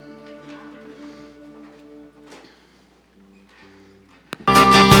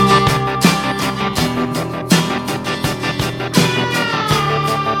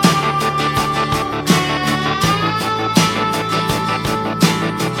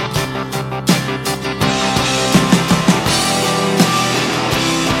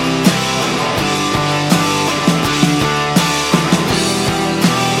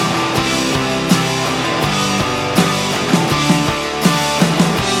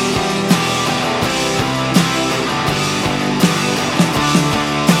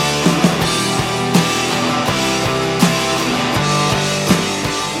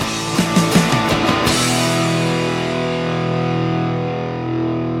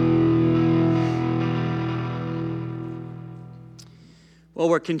Well,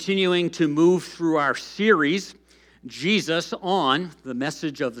 we're continuing to move through our series, Jesus on, the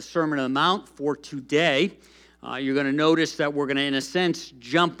message of the Sermon on the Mount for today. You're going to notice that we're going to, in a sense,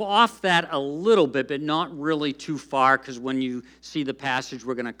 jump off that a little bit, but not really too far, because when you see the passage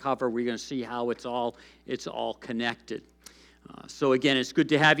we're going to cover, we're going to see how it's all connected. So again, it's good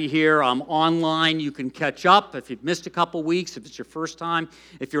to have you here. Online, you can catch up if you've missed a couple weeks, if it's your first time.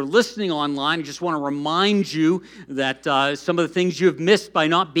 If you're listening online, I just want to remind you that some of the things you have missed by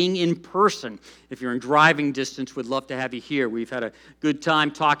not being in person. If you're in driving distance, we'd love to have you here. We've had a good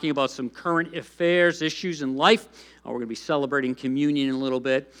time talking about some current affairs, issues in life. We're going to be celebrating communion in a little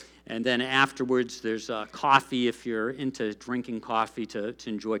bit. And then afterwards, there's coffee if you're into drinking coffee to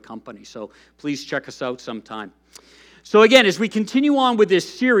enjoy company. So please check us out sometime. So again, as we continue on with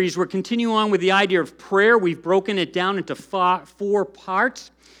this series, we're continuing on with the idea of prayer. We've broken it down into four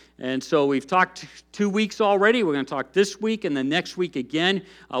parts. And so we've talked 2 weeks already. We're going to talk this week and then next week again.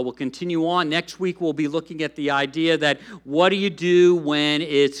 We'll continue on. Next week, we'll be looking at the idea that what do you do when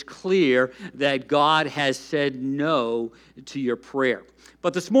it's clear that God has said no to your prayer?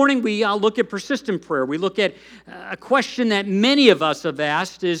 But this morning, we look at persistent prayer. We look at a question that many of us have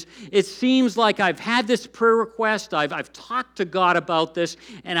asked is, it seems like I've had this prayer request, I've talked to God about this,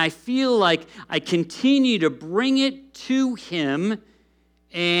 and I feel like I continue to bring it to Him,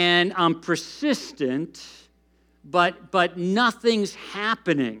 and I'm persistent, but nothing's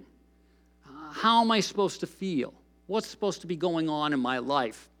happening. How am I supposed to feel? What's supposed to be going on in my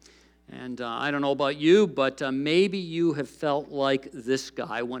life? And I don't know about you, but maybe you have felt like this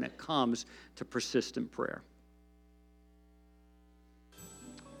guy when it comes to persistent prayer.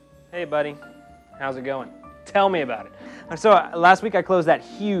 Hey, buddy. How's it going? Tell me about it. So last week I closed that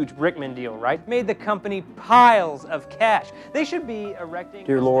huge Brickman deal, right? Made the company piles of cash. They should be erecting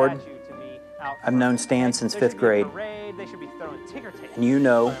Dear a Lord, statue to me out I've known Stan since There should fifth be a grade. parade. They should be throwing ticker tape. And you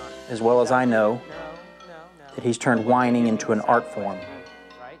know, as well as I know, No. that he's turned whining into an art form.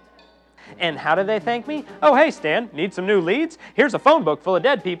 Right? And how do they thank me? Oh, hey, Stan, need some new leads? Here's a phone book full of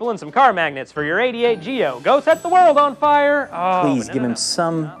dead people and some car magnets for your 88 Geo. Go set the world on fire. Oh, Please but give him no.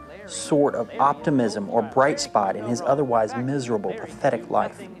 some Not there. sort of optimism or bright spot in his otherwise miserable, pathetic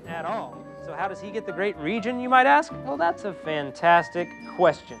life. Nothing at all. So how does he get the great region, you might ask? Well, that's a fantastic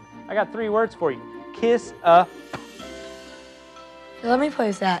question. I got 3 words for you. Kiss a... Let me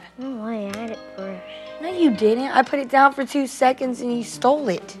place that. No, I had it first. No, you didn't. I put it down for 2 seconds and you stole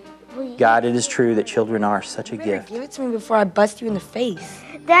it. God, it is true that children are such a You better gift. give it to me before I bust you in the face.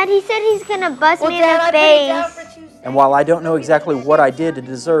 Dad, he said he's gonna bust me in Dad, the I put it down face. for 2 seconds. And while I don't know exactly what I did to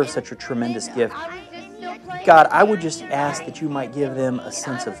deserve such a tremendous gift, God, I would just ask that you might give them a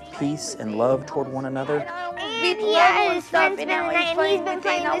sense of peace and love toward one another. And he had his friends spend the night, and he's been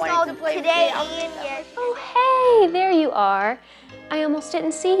playing this all today. And yes. Oh, hey, there you are. I almost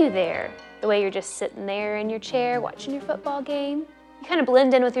didn't see you there. The way you're just sitting there in your chair watching your football game. You kind of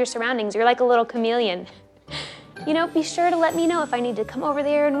blend in with your surroundings. You're like a little chameleon. You know, be sure to let me know if I need to come over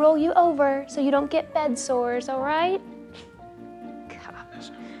there and roll you over so you don't get bed sores, all right?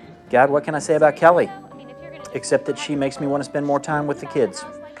 Gosh. God, what can I say about Kelly? I mean, if you're gonna- Except that she makes me want to spend more time with the kids.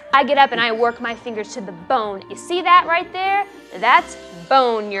 I get up and I work my fingers to the bone. You see that right there? That's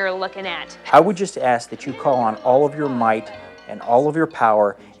bone you're looking at. I would just ask that you call on all of your might and all of your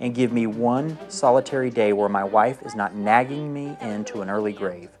power and give me one solitary day where my wife is not nagging me into an early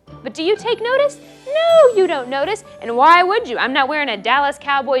grave. But do you take notice? No, you don't notice. And why would you? I'm not wearing a Dallas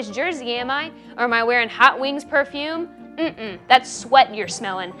Cowboys jersey, am I? Or am I wearing Hot Wings perfume? That's sweat you're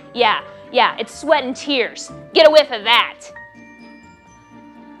smelling. Yeah, it's sweat and tears. Get a whiff of that.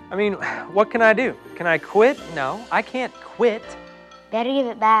 I mean, what can I do? Can I quit? No, I can't quit. Better give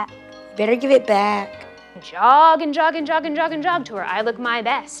it back. Better give it back. Jog and jog and jog and jog and jog to where I look my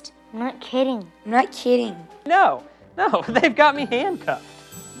best. I'm not kidding. I'm not kidding. No, they've got me handcuffed.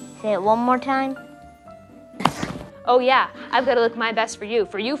 Say it one more time. Oh yeah, I've got to look my best for you.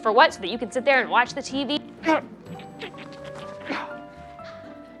 For you, for what? So that you can sit there and watch the TV?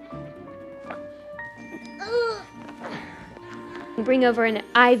 Bring over an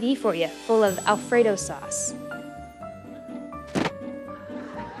IV for you, full of Alfredo sauce.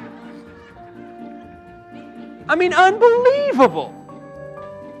 I mean, unbelievable.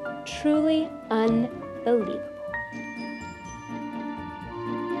 Truly unbelievable.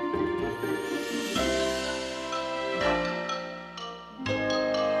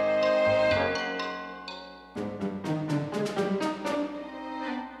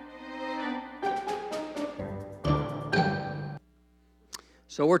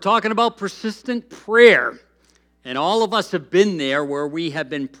 So we're talking about persistent prayer. And all of us have been there where we have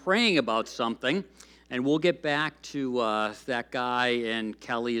been praying about something. And we'll get back to that guy and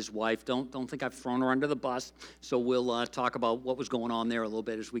Kelly, his wife. Don't think I've thrown her under the bus. So we'll talk about what was going on there a little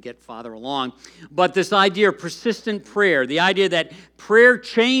bit as we get farther along. But this idea of persistent prayer, the idea that prayer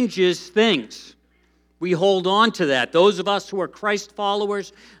changes things. We hold on to that. Those of us who are Christ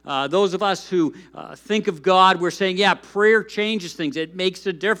followers, those of us who think of God, we're saying, yeah, prayer changes things. It makes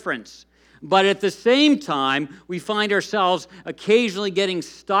a difference. But at the same time, we find ourselves occasionally getting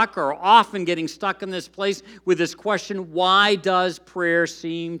stuck or often getting stuck in this place with this question, why does prayer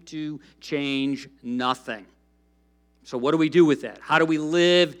seem to change nothing? So what do we do with that? How do we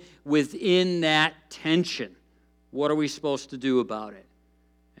live within that tension? What are we supposed to do about it?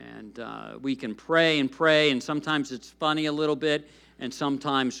 And we can pray, and sometimes it's funny a little bit, and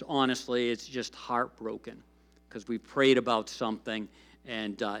sometimes, honestly, it's just heartbroken because we prayed about something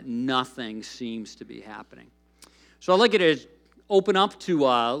and nothing seems to be happening. So I'd like you to open up to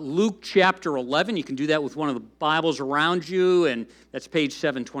Luke chapter 11. You can do that with one of the Bibles around you, and that's page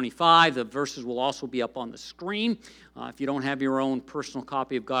 725. The verses will also be up on the screen. If you don't have your own personal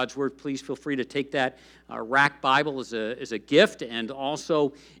copy of God's Word, please feel free to take that rack Bible as a gift. And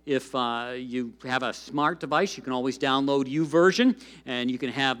also, if you have a smart device, you can always download YouVersion, and you can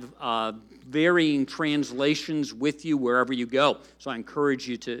have varying translations with you wherever you go. So I encourage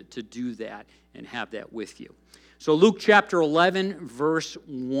you to do that and have that with you. So Luke chapter 11, verse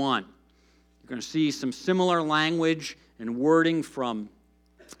 1. You're going to see some similar language and wording from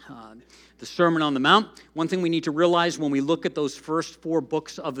the Sermon on the Mount. One thing we need to realize when we look at those first 4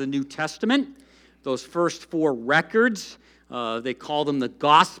 books of the New Testament, those first 4 records, they call them the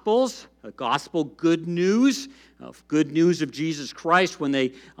Gospels, the Gospel good news of Jesus Christ. When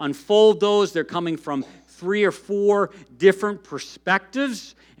they unfold those, they're coming from 3 or 4 different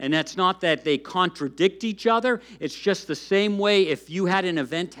perspectives. And that's not that they contradict each other. It's just the same way if you had an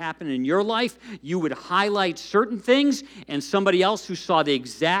event happen in your life, you would highlight certain things, and somebody else who saw the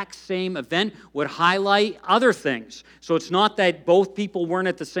exact same event would highlight other things. So it's not that both people weren't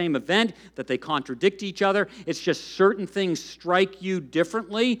at the same event, that they contradict each other. It's just certain things strike you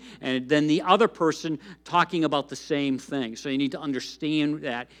differently than the other person talking about the same thing. So you need to understand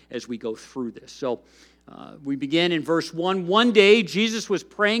that as we go through this. So we begin in verse 1. One day, Jesus was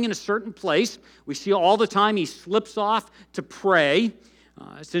praying in a certain place. We see all the time he slips off to pray.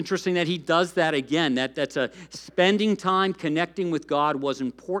 It's interesting that he does that again. That's a spending time connecting with God was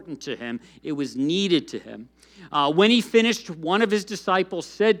important to him. It was needed to him. When he finished, one of his disciples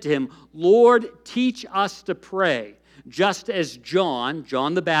said to him, "Lord, teach us to pray, just as John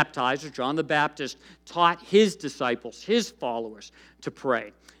the Baptizer, John the Baptist, taught his disciples, his followers, to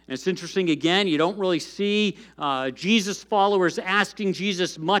pray." And it's interesting, again, you don't really see Jesus' followers asking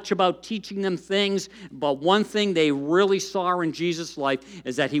Jesus much about teaching them things, but one thing they really saw in Jesus' life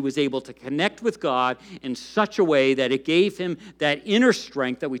is that he was able to connect with God in such a way that it gave him that inner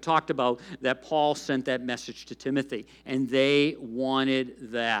strength that we talked about, that Paul sent that message to Timothy, and they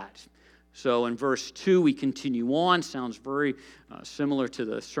wanted that. So in verse 2, we continue on. Sounds very similar to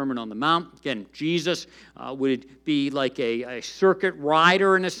the Sermon on the Mount. Again, Jesus would be like a circuit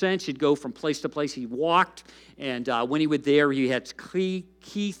rider in a sense. He'd go from place to place. He walked, and when he would there, he had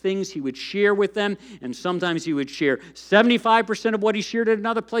key things he would share with them, and sometimes he would share 75% of what he shared at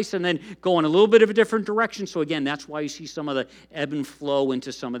another place and then go in a little bit of a different direction. So again, that's why you see some of the ebb and flow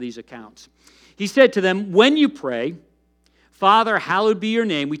into some of these accounts. He said to them, "When you pray, Father, hallowed be your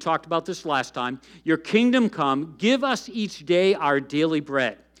name." We talked about this last time. "Your kingdom come. Give us each day our daily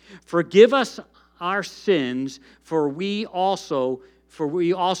bread. Forgive us our sins, for we also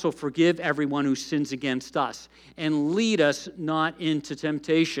forgive everyone who sins against us. And lead us not into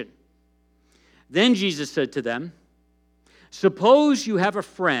temptation." Then Jesus said to them, "Suppose you have a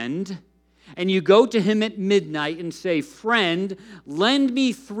friend, and you go to him at midnight and say, 'Friend, lend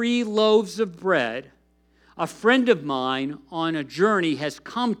me 3 loaves of bread. A friend of mine on a journey has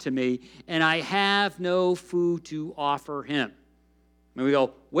come to me, and I have no food to offer him.'" And we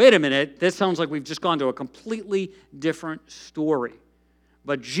go, wait a minute, this sounds like we've just gone to a completely different story.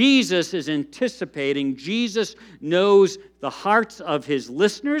 But Jesus is anticipating. Jesus knows the hearts of his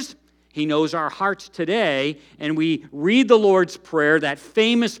listeners. He knows our hearts today. And we read the Lord's Prayer, that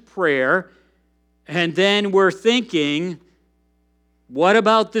famous prayer, and then we're thinking, what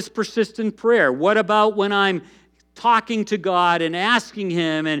about this persistent prayer? What about when I'm talking to God and asking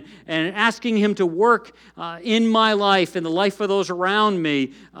him and asking him to work in my life and the life of those around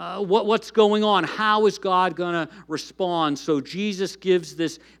me? What's going on? How is God going to respond? So Jesus gives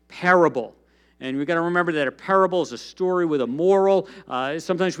this parable. And we've got to remember that a parable is a story with a moral.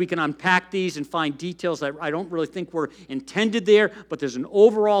 Sometimes we can unpack these and find details that I don't really think were intended there, but there's an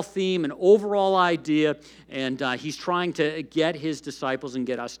overall theme, an overall idea, and he's trying to get his disciples and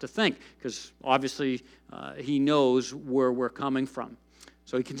get us to think, because obviously he knows where we're coming from.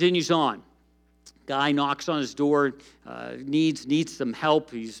 So he continues on. Guy knocks on his door, needs some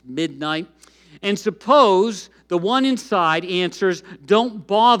help. He's midnight. And suppose the one inside answers, "Don't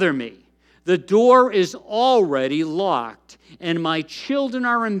bother me. The door is already locked, and my children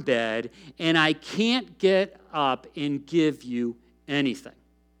are in bed, and I can't get up and give you anything."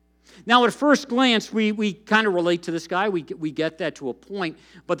 Now, at first glance, we kind of relate to this guy. We get that to a point,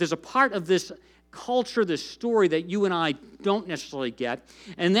 but there's a part of this culture, this story that you and I don't necessarily get,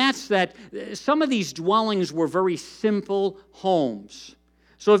 and that's that some of these dwellings were very simple homes.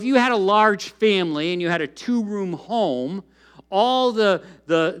 So if you had a large family and you had a 2-room home, all the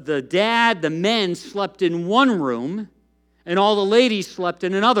dad, the men slept in one room, and all the ladies slept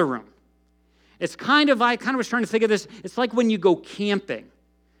in another room. I kind of was trying to think of this, it's like when you go camping.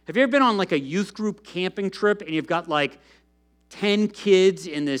 Have you ever been on like a youth group camping trip, and you've got like 10 kids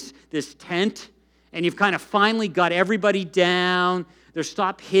in this tent, and you've kind of finally got everybody down, they're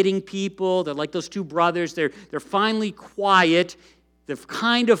stopped hitting people, they're like those 2 brothers, they're finally quiet, they've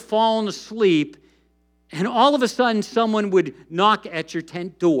kind of fallen asleep, and all of a sudden someone would knock at your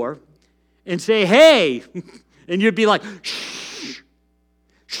tent door and say, "Hey," and you'd be like, "Shh,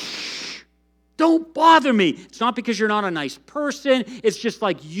 shh, don't bother me." It's not because you're not a nice person, it's just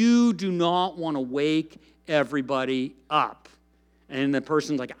like you do not want to wake everybody up. And the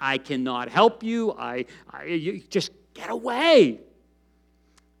person's like, "I cannot help you, you just get away."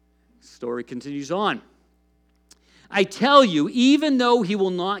 The story continues on. "I tell you, even though he will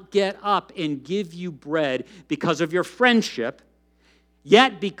not get up and give you bread because of your friendship,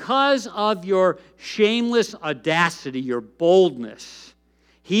 yet because of your shameless audacity, your boldness,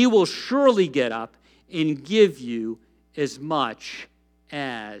 he will surely get up and give you as much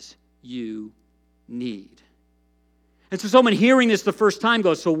as you need." And so someone hearing this the first time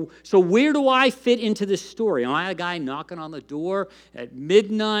goes, so where do I fit into this story? Am I a guy knocking on the door at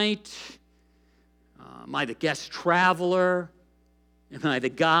midnight? Am I the guest traveler? Am I the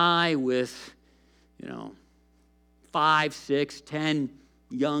guy with, 5, 6, 10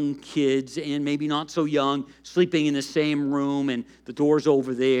 young kids, and maybe not so young, sleeping in the same room, and the door's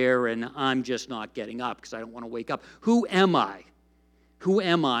over there, and I'm just not getting up because I don't want to wake up? Who am I? Who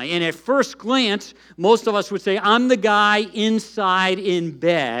am I? And at first glance, most of us would say, I'm the guy inside in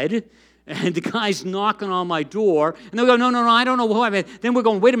bed, and the guy's knocking on my door. And they go, no, I don't know who I am. Then we're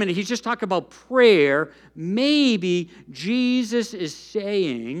going, wait a minute, he's just talking about prayer. Maybe Jesus is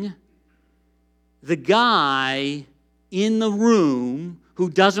saying the guy in the room who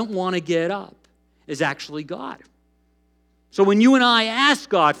doesn't want to get up is actually God. So when you and I ask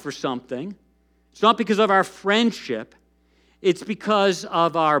God for something, it's not because of our friendship, it's because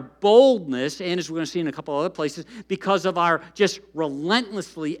of our boldness, and as we're going to see in a couple other places, because of our just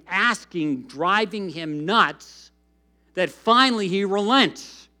relentlessly asking, driving him nuts, that finally he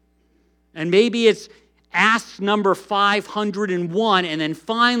relents. And maybe it's ask number 501, and then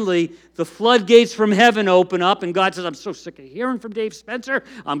finally the floodgates from heaven open up, and God says, I'm so sick of hearing from Dave Spencer,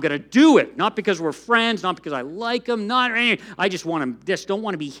 I'm going to do it. Not because we're friends, not because I like him, I just don't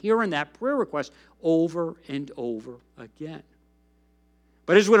want to be hearing that prayer request over and over again.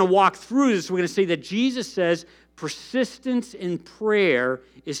 But as we're going to walk through this, we're going to see that Jesus says persistence in prayer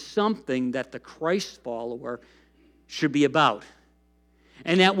is something that the Christ follower should be about.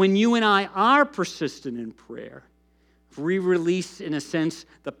 And that when you and I are persistent in prayer, we release, in a sense,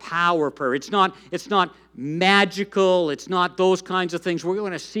 the power of prayer. It's not magical. It's not those kinds of things. We're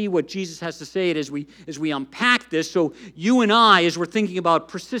going to see what Jesus has to say as we unpack this. So you and I, as we're thinking about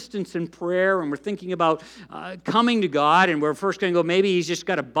persistence in prayer, and we're thinking about coming to God, and we're first going to go, maybe he's just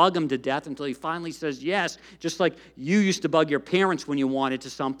got to bug him to death until he finally says yes, just like you used to bug your parents when you wanted to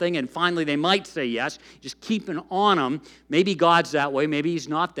something, and finally they might say yes. Just keeping on them. Maybe God's that way. Maybe he's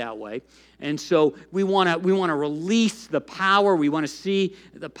not that way. And so we want to release the power. We want to see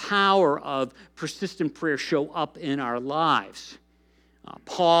the power of persistent prayer show up in our lives.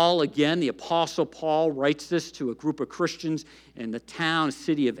 Paul, again, the Apostle Paul, writes this to a group of Christians in the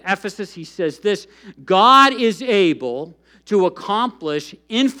city of Ephesus. He says this, God is able to accomplish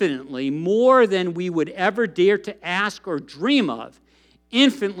infinitely more than we would ever dare to ask or dream of,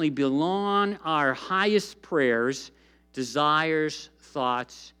 infinitely beyond our highest prayers, desires,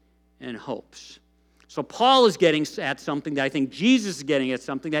 thoughts, and hopes. So Paul is getting at something that I think Jesus is getting at,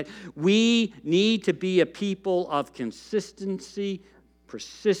 something that we need to be a people of consistency,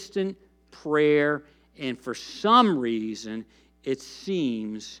 persistent prayer, and for some reason, it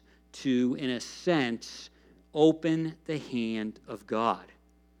seems to, in a sense, open the hand of God.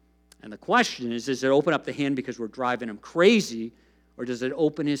 And the question is, does it open up the hand because we're driving him crazy, or does it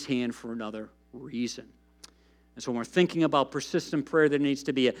open his hand for another reason? And so when we're thinking about persistent prayer, there needs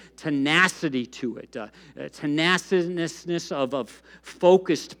to be a tenacity to it, a tenaciousness of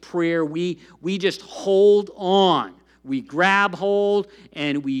focused prayer. We just hold on. We grab hold,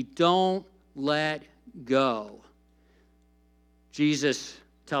 and we don't let go. Jesus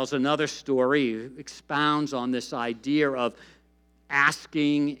tells another story, expounds on this idea of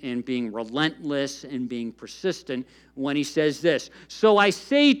asking and being relentless and being persistent when he says this, "So I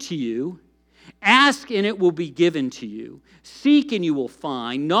say to you, ask and it will be given to you. Seek and you will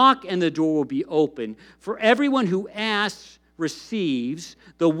find. Knock and the door will be open. For everyone who asks receives.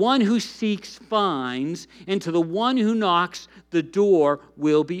 The one who seeks finds. And to the one who knocks, the door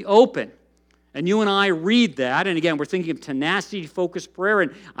will be open." And you and I read that, and again, we're thinking of tenacity-focused prayer,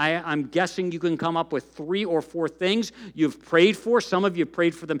 and I'm guessing you can come up with 3 or 4 things you've prayed for. Some of you have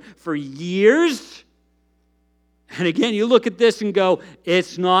prayed for them for years. And again, you look at this and go,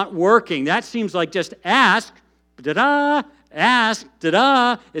 it's not working. That seems like just ask, da-da, ask,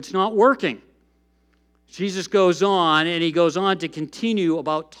 da-da, it's not working. Jesus goes on, and he goes on to continue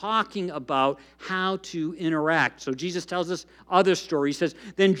about talking about how to interact. So Jesus tells us other story. He says,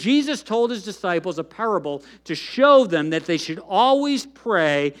 "Then Jesus told his disciples a parable to show them that they should always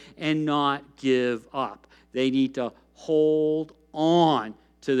pray and not give up." They need to hold on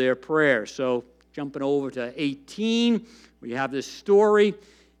to their prayer. So jumping over to 18, we have this story.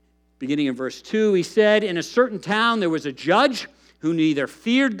 Beginning in verse 2, he said, "In a certain town there was a judge who neither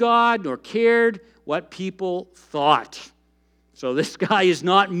feared God nor cared what people thought." So this guy is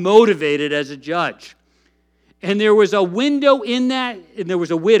not motivated as a judge. "And there was a window in that," and there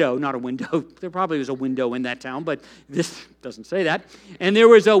was a widow, not a window. There probably was a window in that town, but this doesn't say that. "And there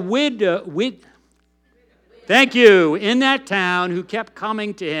was a widow, thank you, in that town who kept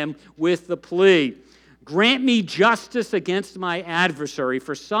coming to him with the plea, 'Grant me justice against my adversary.'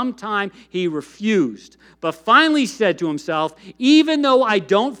 For some time he refused, but finally said to himself, 'Even though I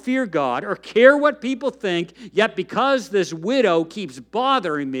don't fear God or care what people think, yet because this widow keeps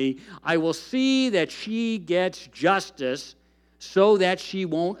bothering me, I will see that she gets justice so that she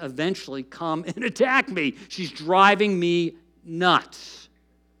won't eventually come and attack me. She's driving me nuts.'"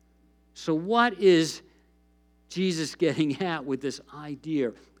 So what is Jesus getting at with this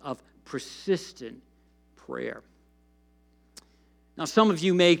idea of persistent prayer? Now, some of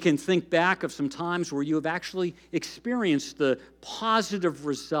you can think back of some times where you have actually experienced the positive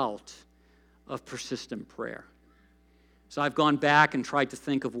result of persistent prayer. So I've gone back and tried to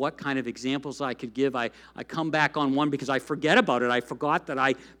think of what kind of examples I could give. I come back on one because I forget about it. I forgot that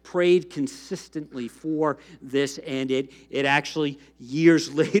I prayed consistently for this, and it actually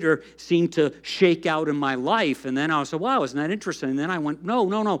years later seemed to shake out in my life. And then I was like, wow, isn't that interesting? And then I went,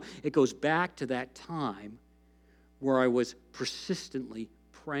 no. It goes back to that time where I was persistently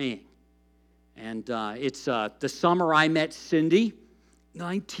praying. And it's the summer I met Cindy,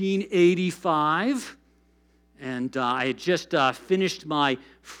 1985. And I had just finished my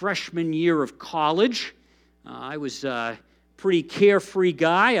freshman year of college. I was a pretty carefree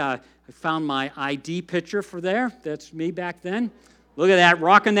guy. I found my ID picture for there. That's me back then. Look at that,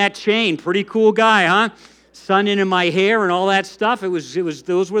 rocking that chain. Pretty cool guy, huh? Sun in my hair and all that stuff. It was.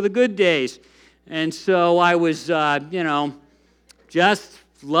 Those were the good days. And so I was, just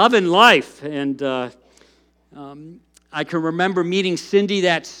loving life. And I can remember meeting Cindy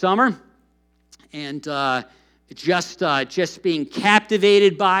that summer, and just being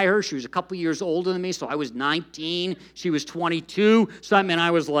captivated by her. She was a couple years older than me, so I was 19. She was 22. So I mean,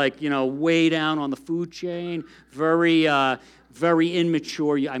 I was like, way down on the food chain, very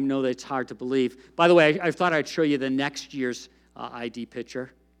immature. I know that's hard to believe. By the way, I thought I'd show you the next year's ID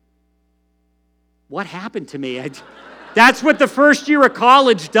picture. What happened to me? That's what the first year of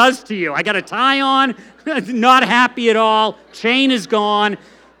college does to you. I got a tie on, not happy at all. Chain is gone.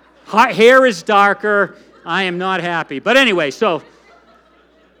 Hair is darker. I am not happy. But anyway, so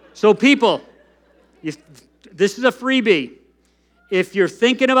people, this is a freebie. If you're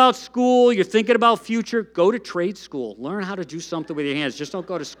thinking about school, you're thinking about future, go to trade school. Learn how to do something with your hands. Just don't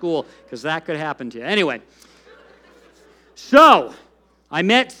go to school, because that could happen to you. Anyway, so I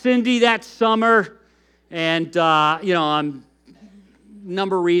met Cindy that summer, and, on a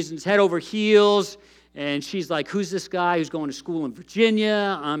number of reasons, head over heels. And she's like, who's this guy who's going to school in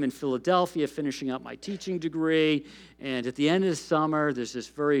Virginia? I'm in Philadelphia finishing up my teaching degree. And at the end of the summer, there's this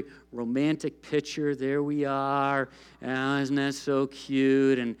very romantic picture. There we are. Isn't that so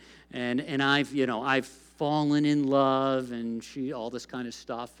cute? and I've fallen in love, and all this kind of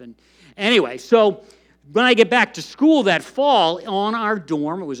stuff. And anyway, so when I get back to school that fall, on our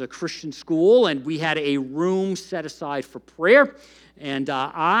dorm, it was a Christian school, and we had a room set aside for prayer. And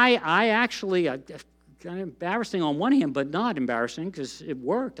I actually, kind of embarrassing on one hand, but not embarrassing because it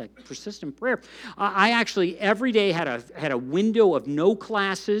worked. Persistent prayer. I actually every day had a window of no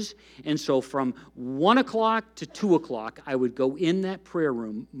classes, and so from 1 o'clock to 2 o'clock, I would go in that prayer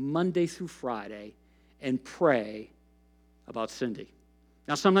room Monday through Friday and pray about Cindy.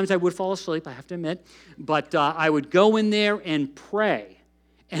 Now, sometimes I would fall asleep, I have to admit, but I would go in there and pray,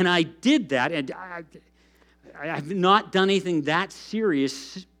 and I did that, and I've not done anything that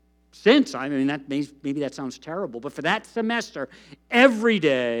serious since. I mean, maybe that sounds terrible, but for that semester, every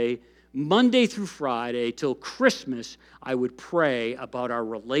day, Monday through Friday till Christmas, I would pray about our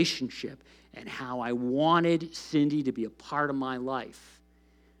relationship and how I wanted Cindy to be a part of my life.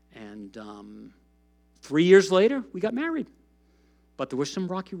 And 3 years later, we got married. But there were some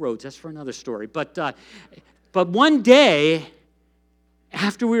rocky roads. That's for another story. But one day,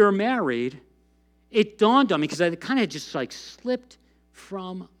 after we were married, it dawned on me, because I kind of just slipped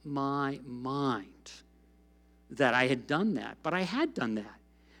from my mind that I had done that. But I had done that.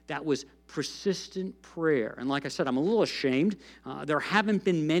 That was persistent prayer. And like I said, I'm a little ashamed. There haven't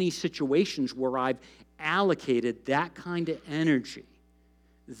been many situations where I've allocated that kind of energy,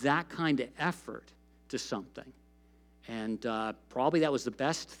 that kind of effort to something. And probably that was the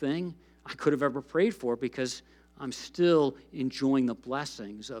best thing I could have ever prayed for, because I'm still enjoying the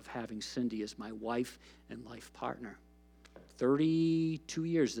blessings of having Cindy as my wife and life partner. 32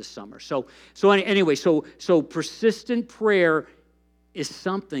 years this summer. So persistent prayer is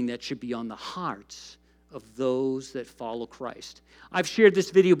something that should be on the hearts of those that follow Christ. I've shared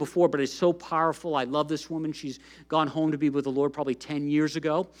this video before, but it's so powerful. I love this woman. She's gone home to be with the Lord probably 10 years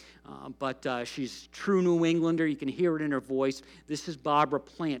ago, but she's true New Englander. You can hear it in her voice. This is Barbara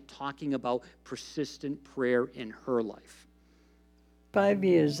Plant talking about persistent prayer in her life. 5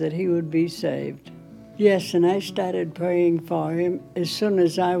 years that he would be saved. Yes, and I started praying for him as soon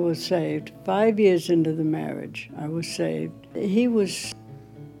as I was saved. 5 years into the marriage, I was saved. He was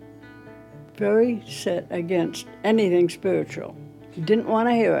very set against anything spiritual. He didn't want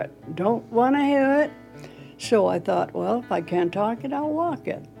to hear it. Don't want to hear it. So I thought, well, if I can't talk it, I'll walk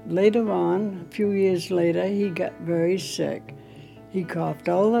it. Later on, a few years later, he got very sick. He coughed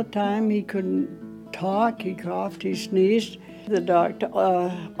all the time. He couldn't talk. He coughed. He sneezed. The doctor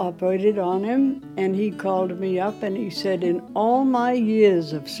operated on him, and he called me up and he said, in all my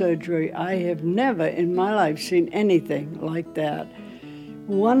years of surgery, I have never in my life seen anything like that.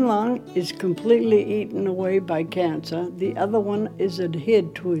 One lung is completely eaten away by cancer. The other one is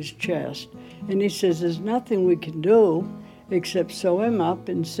adhered to his chest. And he says, there's nothing we can do except sew him up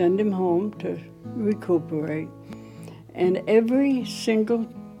and send him home to recuperate. And every single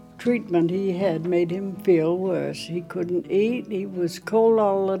treatment he had made him feel worse. He couldn't eat. He was cold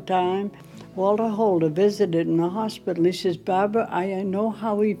all the time. Walter Holder visited in the hospital. He says, Barbara, I know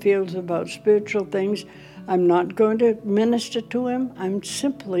how he feels about spiritual things. I'm not going to minister to him. I'm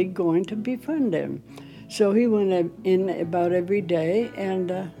simply going to befriend him. So he went in about every day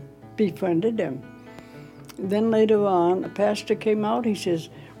and befriended him. Then later on, a pastor came out. He says,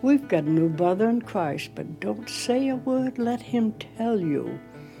 we've got a new brother in Christ, but don't say a word. Let him tell you.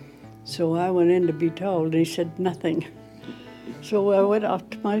 So I went in to be told, and he said nothing. So I went off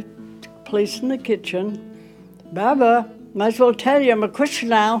to my place in the kitchen. Barbara, might as well tell you I'm a Christian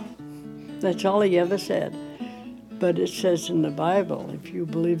now. That's all he ever said. But it says in the Bible, if you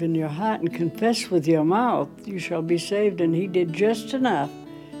believe in your heart and confess with your mouth, you shall be saved. And he did just enough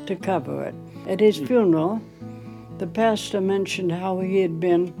to cover it. At his funeral, the pastor mentioned how he had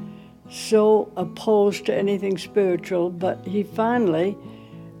been so opposed to anything spiritual, but he finally,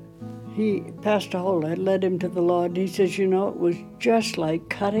 Pastor Holder had led him to the Lord, and he says, it was just like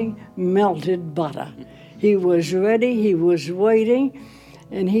cutting melted butter. He was ready, he was waiting,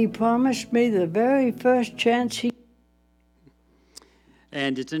 and he promised me the very first chance he...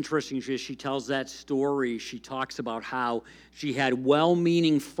 And it's interesting, as she tells that story, she talks about how she had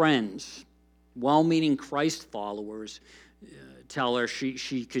well-meaning friends, well-meaning Christ followers, tell her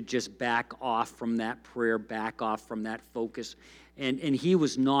she could just back off from that prayer, back off from that focus. And he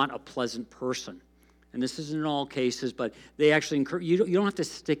was not a pleasant person. And this isn't in all cases, but they actually encourage, you don't have to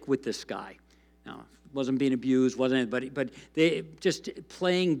stick with this guy. Now, wasn't being abused, wasn't it? But they just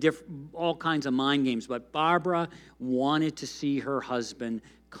playing all kinds of mind games. But Barbara wanted to see her husband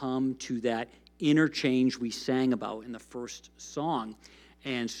come to that interchange we sang about in the first song.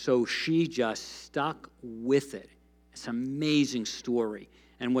 And so she just stuck with it. It's an amazing story.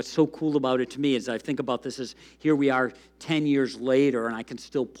 And what's so cool about it to me is I think about this is here we are 10 years later, and I can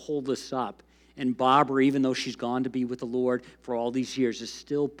still pull this up. And Barbara, even though she's gone to be with the Lord for all these years, is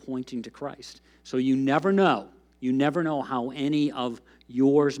still pointing to Christ. So you never know. You never know how any of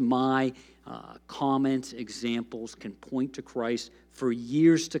yours, my comments, examples can point to Christ for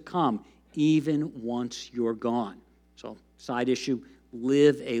years to come, even once you're gone. So, side issue,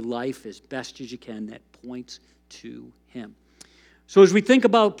 live a life as best as you can that points to him. So as we think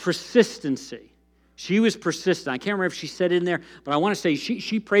about persistency, she was persistent. I can't remember if she said it in there, but I want to say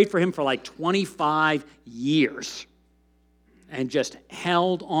she prayed for him for like 25 years and just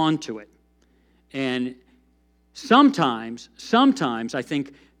held on to it. And sometimes I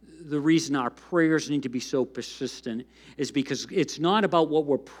think the reason our prayers need to be so persistent is because it's not about what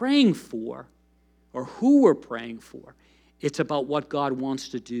we're praying for or who we're praying for. It's about what God wants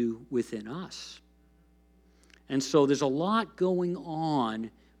to do within us. And so there's a lot going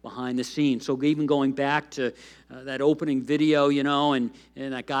on behind the scenes. So even going back to that opening video, and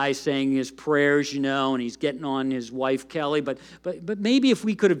that guy saying his prayers, and he's getting on his wife, Kelly. But maybe if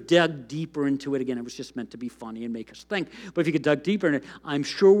we could have dug deeper into it, again, it was just meant to be funny and make us think. But if you could dug deeper in it, I'm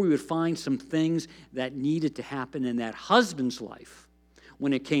sure we would find some things that needed to happen in that husband's life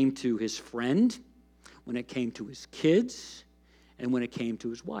when it came to his friend, when it came to his kids, and when it came to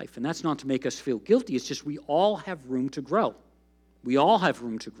his wife. And that's not to make us feel guilty. It's just we all have room to grow. We all have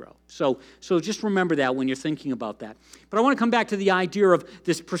room to grow. So just remember that when you're thinking about that. But I want to come back to the idea of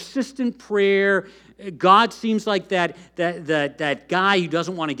this persistent prayer. God seems like that guy who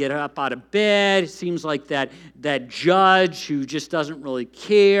doesn't want to get up out of bed. It seems like that judge who just doesn't really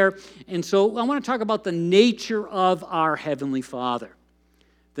care. And so I want to talk about the nature of our Heavenly Father.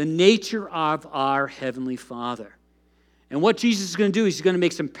 The nature of our Heavenly Father. And what Jesus is going to do is he's going to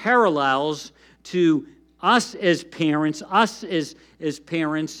make some parallels to us as parents,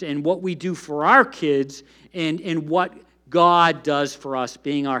 and what we do for our kids and what God does for us,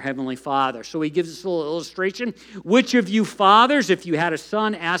 being our Heavenly Father. So he gives us a little illustration. Which of you fathers, if you had a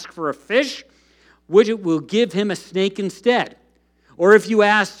son ask for a fish, will give him a snake instead? Or if you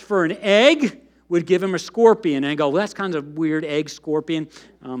asked for an egg, would give him a scorpion? And I go, well, that's kind of weird, egg, scorpion.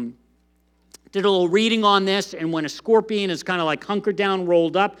 Did a little reading on this, and when a scorpion is kind of like hunkered down,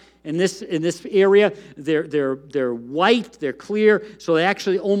 rolled up in this area, they're white, they're clear, so they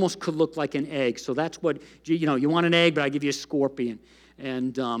actually almost could look like an egg. So that's what you want an egg, but I give you a scorpion.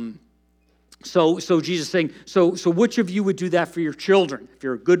 And so Jesus is saying, so which of you would do that for your children? If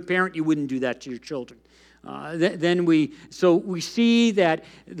you're a good parent, you wouldn't do that to your children. Then we see that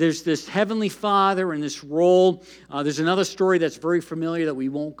there's this Heavenly Father and this role. There's another story that's very familiar that we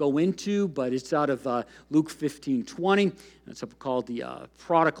won't go into, but it's out of Luke 15:20. It's called the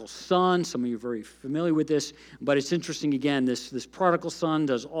prodigal son. Some of you are very familiar with this, but it's interesting again. This prodigal son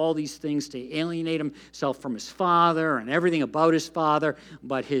does all these things to alienate himself from his father and everything about his father,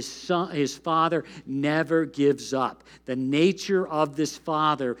 but his father never gives up. The nature of this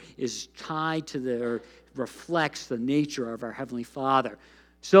father is tied to reflects the nature of our Heavenly Father.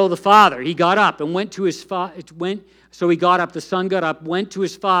 So the father, he got up and went to his So he got up, the son got up, went to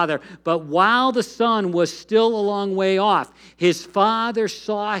his father. But while the son was still a long way off, his father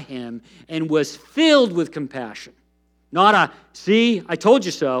saw him and was filled with compassion. Not a, see, I told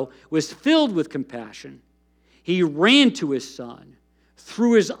you so, was filled with compassion. He ran to his son,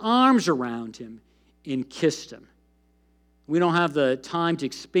 threw his arms around him, and kissed him. We don't have the time to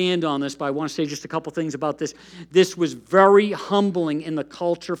expand on this, but I want to say just a couple things about this. This was very humbling in the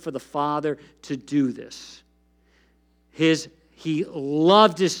culture for the father to do this. He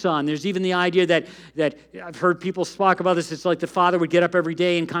loved his son. There's even the idea that I've heard people talk about this. It's like the father would get up every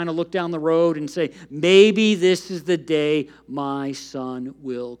day and kind of look down the road and say, maybe this is the day my son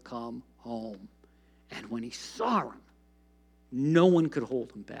will come home. And when he saw him, no one could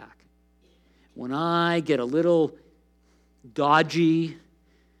hold him back. When I get a little dodgy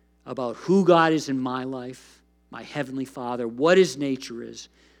about who God is in my life, my Heavenly Father, what his nature is,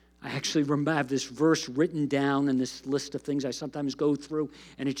 I actually have this verse written down in this list of things I sometimes go through,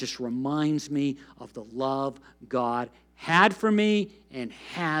 and it just reminds me of the love God had for me and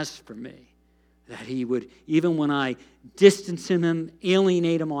has for me. That he would, even when I distance him,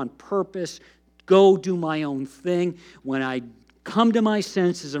 alienate him on purpose, go do my own thing, when I come to my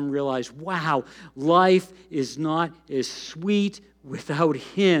senses and realize, wow, life is not as sweet without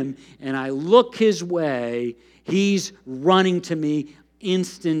him, and I look his way, he's running to me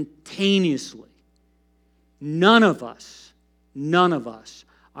instantaneously. None of us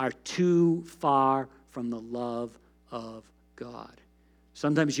are too far from the love of God.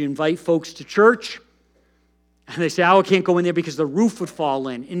 Sometimes you invite folks to church, And they say, oh, I can't go in there because the roof would fall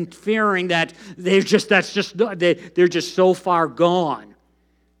in fearing that they're just so far gone.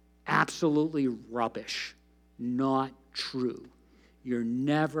 Absolutely rubbish. Not true. You're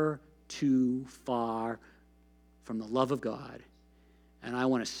never too far from the love of God. And I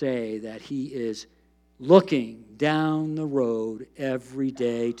want to say that He is looking down the road every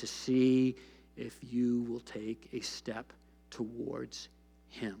day to see if you will take a step towards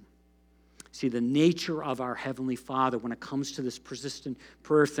Him. See, the nature of our Heavenly Father when it comes to this persistent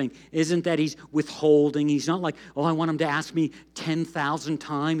prayer thing isn't that He's withholding. He's not like, oh, I want Him to ask me 10,000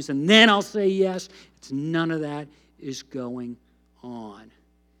 times and then I'll say yes. It's none of that is going on.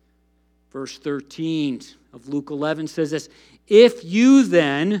 Verse 13 of Luke 11 says this, if you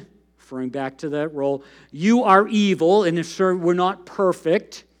then, referring back to that role, you are evil, and if we're not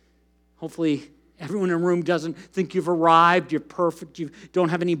perfect, hopefully everyone in the room doesn't think you've arrived, you're perfect, you don't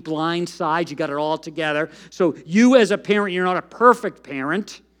have any blind sides, you got it all together. So you as a parent, you're not a perfect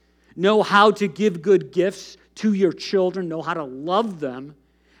parent, know how to give good gifts to your children, know how to love them.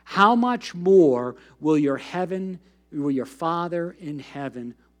 How much more will your Father in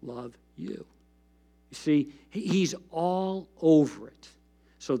heaven love you? You see, He's all over it.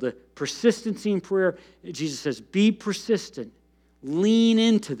 So the persistency in prayer, Jesus says, be persistent. Lean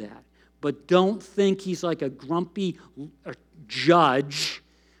into that. But don't think He's like a grumpy judge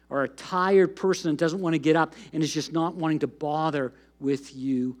or a tired person that doesn't want to get up and is just not wanting to bother with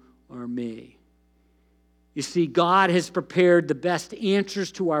you or me. You see, God has prepared the best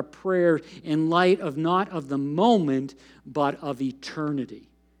answers to our prayers in light of not of the moment, but of eternity.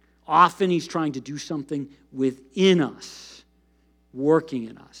 Often He's trying to do something within us, working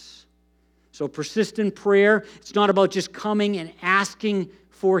in us. So persistent prayer, it's not about just coming and asking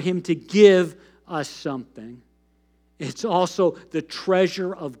for Him to give us something. It's also the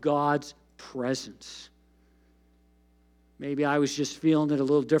treasure of God's presence. Maybe I was just feeling it a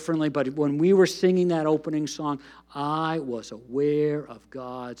little differently, but when we were singing that opening song, I was aware of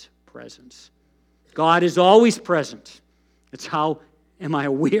God's presence. God is always present. It's how am I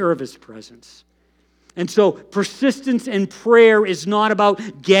aware of His presence? And so persistence in prayer is not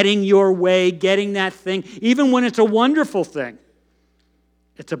about getting your way, getting that thing, even when it's a wonderful thing.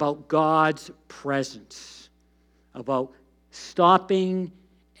 It's about God's presence, about stopping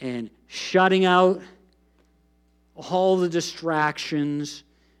and shutting out all the distractions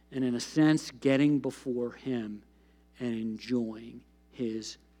and, in a sense, getting before Him and enjoying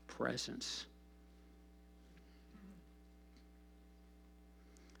His presence.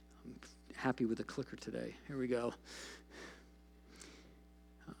 I'm happy with the clicker today. Here we go.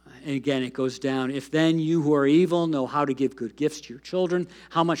 And again, it goes down. If then you who are evil know how to give good gifts to your children,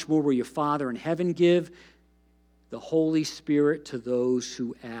 how much more will your Father in heaven give the Holy Spirit to those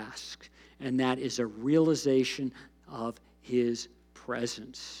who ask? And that is a realization of His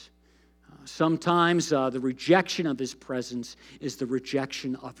presence. Sometimes the rejection of His presence is the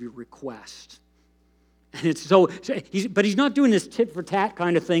rejection of your request. And it's but He's not doing this tit for tat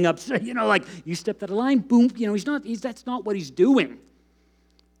kind of thing up, like you stepped out of line, boom, that's not what He's doing.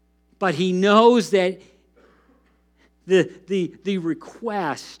 But He knows that the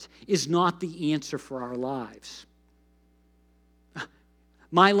request is not the answer for our lives.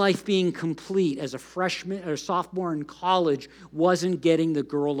 My life being complete as a freshman or sophomore in college wasn't getting the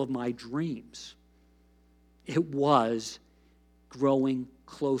girl of my dreams. It was growing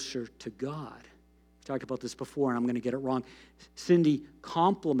closer to God. I've talked about this before, and I'm going to get it wrong. Cindy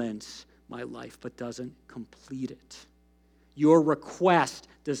complements my life, but doesn't complete it. Your request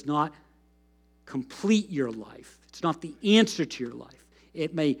does not complete your life. It's not the answer to your life.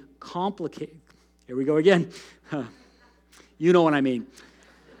 It may complicate. Here we go again. You know what I mean.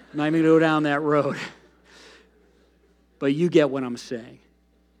 I'm not even going to go down that road. But you get what I'm saying.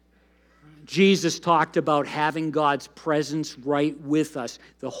 Jesus talked about having God's presence right with us,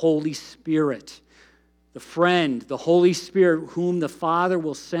 the Holy Spirit. The friend, the Holy Spirit, whom the Father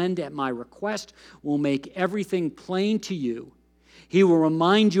will send at my request, will make everything plain to you. He will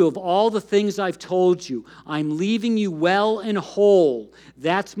remind you of all the things I've told you. I'm leaving you well and whole.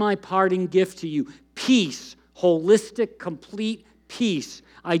 That's my parting gift to you. Peace, holistic, complete peace.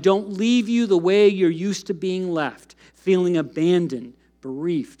 I don't leave you the way you're used to being left, feeling abandoned,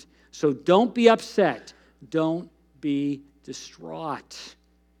 bereaved. So don't be upset. Don't be distraught.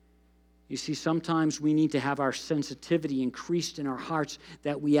 You see, sometimes we need to have our sensitivity increased in our hearts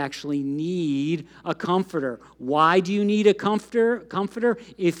that we actually need a comforter. Why do you need a comforter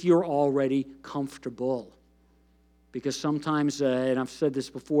if you're already comfortable? Because sometimes, and I've said this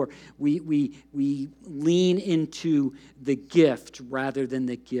before, we lean into the gift rather than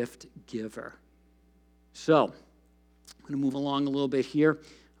the gift giver. So, I'm going to move along a little bit here.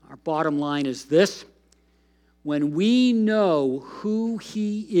 Our bottom line is this. When we know who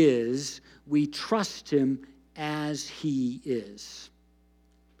he is, we trust him as he is.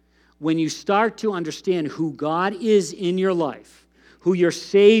 When you start to understand who God is in your life, who your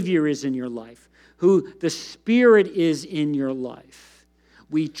Savior is in your life, who the Spirit is in your life,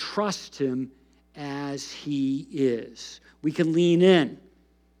 we trust him as he is. We can lean in.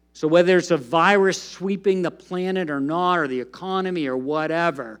 So whether it's a virus sweeping the planet or not, or the economy or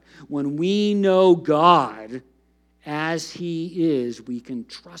whatever, when we know God as he is, we can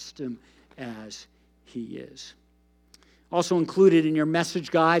trust him as he is. Also included in your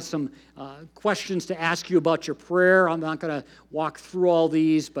message guide, some questions to ask you about your prayer. I'm not going to walk through all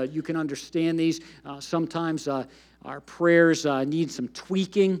these, but you can understand these. Sometimes our prayers need some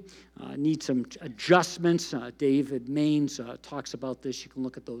tweaking, need some adjustments. David Maines talks about this. You can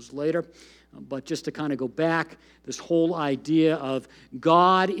look at those later. But just to kind of go back, this whole idea of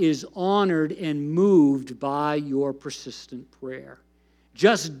God is honored and moved by your persistent prayer.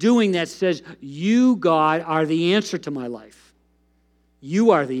 Just doing that says, you, God, are the answer to my life.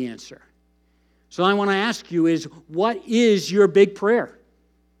 You are the answer. So I want to ask you is, what is your big prayer?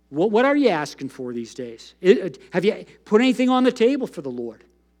 What are you asking for these days? Have you put anything on the table for the Lord?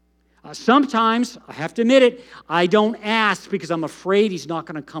 Sometimes, I have to admit it, I don't ask because I'm afraid he's not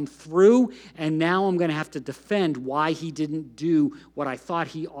going to come through, and now I'm going to have to defend why he didn't do what I thought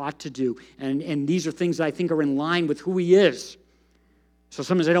he ought to do. And these are things I think are in line with who he is. So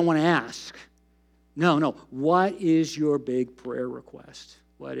sometimes I don't want to ask. No. What is your big prayer request?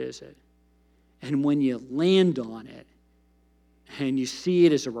 What is it? And when you land on it, and you see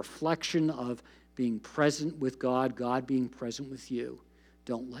it as a reflection of being present with God, God being present with you,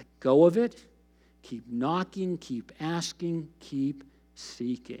 don't let go of it. Keep knocking, keep asking, keep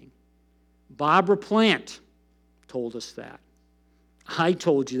seeking. Barbara Plant told us that. I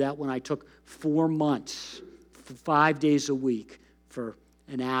told you that when I took 4 months, 5 days a week, for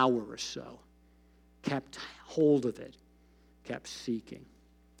an hour or so. Kept hold of it, kept seeking.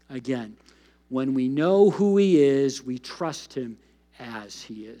 Again, when we know who he is, we trust him as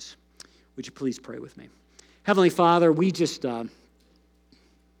he is. Would you please pray with me? Heavenly Father, we just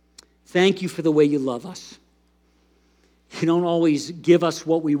thank you for the way you love us. You don't always give us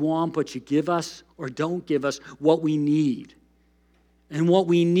what we want, but you give us or don't give us what we need. And what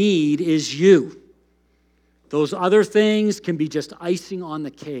we need is you. Those other things can be just icing on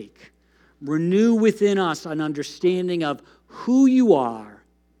the cake. Renew within us an understanding of who you are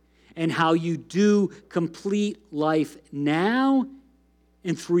and how you do complete life now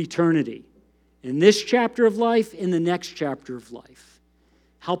and through eternity. In this chapter of life, in the next chapter of life.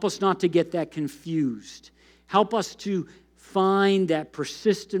 Help us not to get that confused. Help us to find that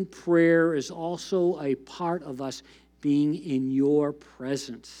persistent prayer is also a part of us being in your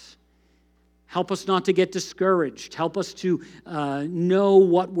presence. Help us not to get discouraged. Help us to know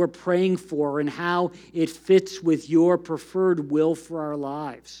what we're praying for and how it fits with your preferred will for our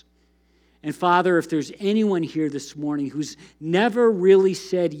lives. And Father, if there's anyone here this morning who's never really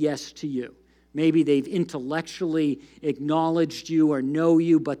said yes to you, maybe they've intellectually acknowledged you or know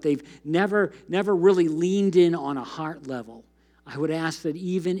you, but they've never really leaned in on a heart level, I would ask that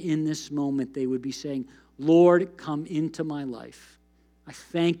even in this moment they would be saying, Lord, come into my life. I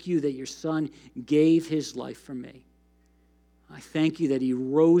thank you that your Son gave his life for me. I thank you that he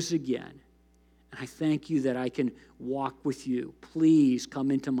rose again. And I thank you that I can walk with you. Please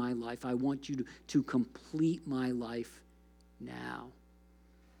come into my life. I want you to complete my life now.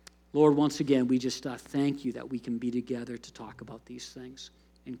 Lord, once again, we just thank you that we can be together to talk about these things.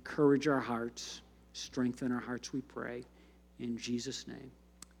 Encourage our hearts. Strengthen our hearts, we pray. In Jesus' name,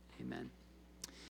 amen.